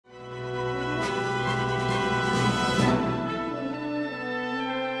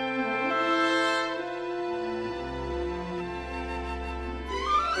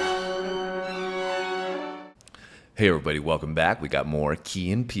Hey everybody, welcome back. We got more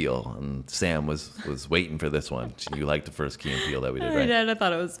Key and Peele, and Sam was waiting for this one. You liked the first Key and Peele that we did, right? I did. I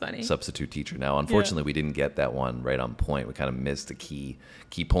thought it was funny. Substitute teacher. Now, unfortunately, we didn't get that one right on point. We kind of missed the key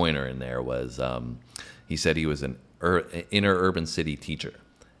pointer in there. Was he said he was an inner urban city teacher,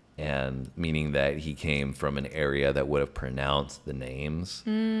 and meaning that he came from an area that would have pronounced the names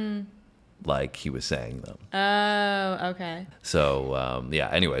like he was saying them. Oh, okay. So, yeah,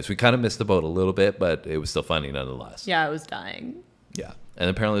 anyways, we kind of missed the boat a little bit, but it was still funny nonetheless. Yeah, I was dying. Yeah. And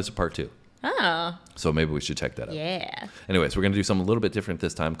apparently there's a part 2. Oh. So maybe we should check that out. Yeah. Anyways, we're going to do something a little bit different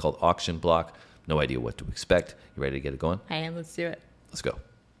this time called Auction Block. No idea what to expect. You ready to get it going? I am. Let's do it. Let's go.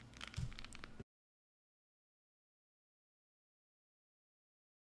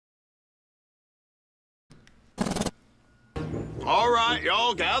 All right,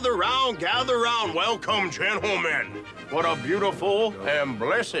 y'all, gather round, gather round. Welcome, gentlemen. What a beautiful and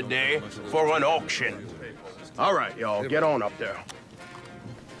blessed day for an auction. All right, y'all, get on up there.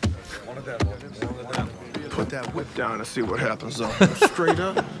 Put that whip down and see what happens, though. Straight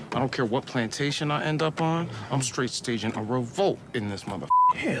up. I don't care what plantation I end up on. I'm straight staging a revolt in this mother.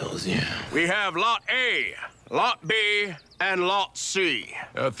 Hells yeah. We have Lot A, Lot B, and Lot C.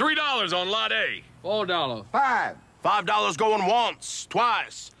 $3 on Lot A. $4. $5 going once,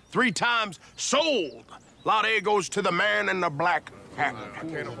 twice, 3 times, sold. Lot A goes to the man in the black hat.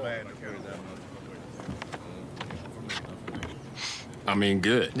 I mean,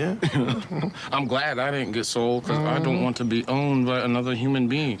 good. Yeah. I'm glad I didn't get sold because I don't want to be owned by another human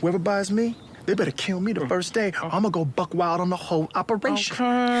being. Whoever buys me, they better kill me the first day. Or I'm gonna go buck wild on the whole operation.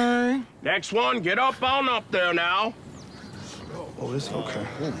 Okay. Next one, get up on up there now. Oh, this okay.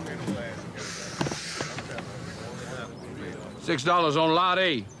 $6 on Lot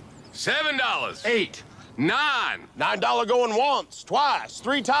A. $7. $8. $9. $9 going once, twice,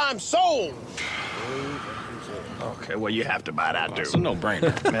 3 times, sold. Okay, well, you have to buy that, It's a dude.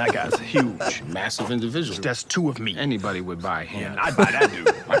 no-brainer. Man, that guy's huge. Massive individual. That's 2 of me. Anybody would buy him. I'd buy that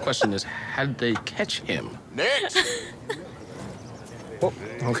dude. My question is, how did they catch him? Next. Oh,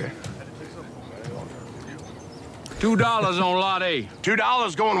 okay. $2 on Lot A.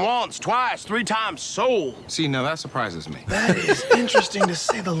 $2 going once, twice, 3 times, sold. See, now that surprises me. That is interesting to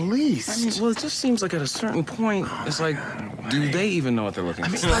say the least. I mean, well, it just seems like at a certain point, it's like, do they even know what they're looking I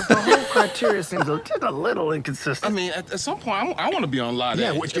mean, for? it's like the whole criteria seems just a little I inconsistent. mean, at some point, I want to be on Lot A.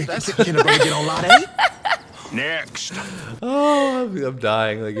 Yeah, If can that's- a brother get on lot A? Next. Oh, I'm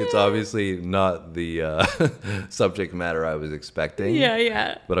dying. Like, it's obviously not the subject matter I was expecting.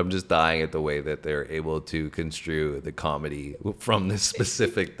 Yeah. But I'm just dying at the way that they're able to construe the comedy from this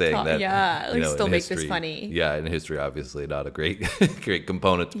specific thing. That, yeah, like, you know, still in make this history- funny. Yeah, in history, obviously not a great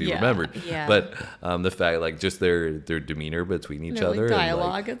component to be Yeah, remembered. yeah. But the fact, like, just their demeanor between each Their, like, other.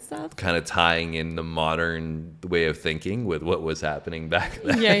 dialogue and stuff. Kind of tying in the modern way of thinking with what was happening back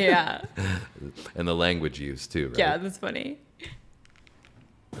then. Yeah. And the language use, too, right? Yeah, that's funny.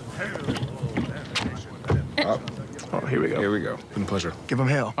 Oh, here we go. Here we go. Been a pleasure. Give him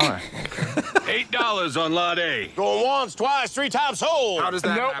hell. All right. $8 on Lot A. Going once, twice, 3 times, sold. How does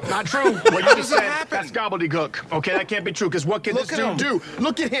that Nope, happen? not true. What you just said, that's gobbledygook. Okay, that can't be true, because what can this dude do?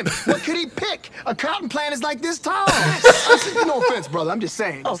 Look at him. What could he pick? A cotton plant is like this tall. No offense, brother. I'm just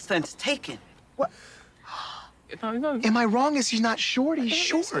saying. No offense taken. Am I wrong? Is he not short? He's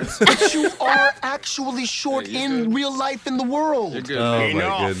short. But you are actually short in real life in the world. You're good. Oh, my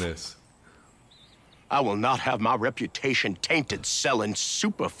Enough. goodness. I will not have my reputation tainted selling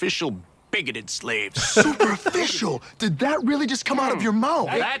superficial, bigoted slaves. Superficial. Did that really just come out of your mouth?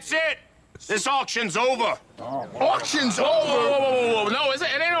 That's it. This auction's over. Auction's Whoa, over. whoa, whoa, whoa. No, it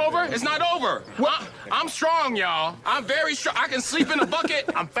ain't over. It's not over. I'm strong, y'all. I'm very strong. I can sleep in a bucket.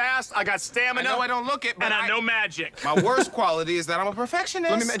 I'm fast, I got I stamina. know I don't look it, but and I know magic. My worst quality is that I'm a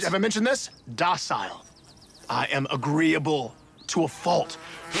perfectionist. Let me mention, have I mentioned this? Docile. I am agreeable to a fault.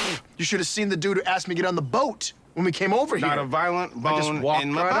 You should have seen the dude who asked me to get on the boat when we came over here. Not a violent I just bone walked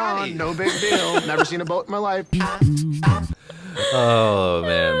in my right body. on. No big deal. Never seen a boat in my life. Oh,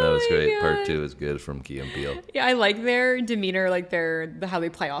 man, that was my great. Part God. 2 is good from Key and Peele. Yeah, I like their demeanor, like how they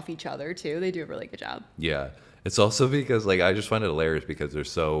play off each other too. They do a really good job. Yeah. It's also because, like, I just find it hilarious because they're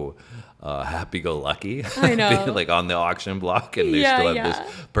so happy-go-lucky. I know. Like, on the auction block, and they Yeah, still have yeah.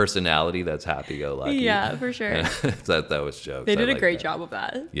 this personality that's happy-go-lucky. Yeah, for sure. And that was jokes. They I did a like great that. job of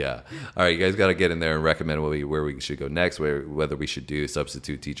that. Yeah. All right, you guys got to get in there and recommend where we should go next, whether we should do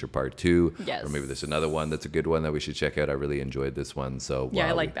Substitute Teacher Part 2. Yes. Or maybe there's another one that's a good one that we should check out. I really enjoyed this one. So Yeah, I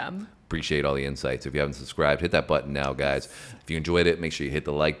we like them. Appreciate all the insights. If you haven't subscribed, hit that button now, guys. If you enjoyed it, make sure you hit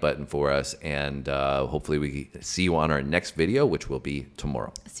the like button for us. And hopefully we see you on our next video, which will be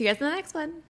tomorrow. See you guys in the next one.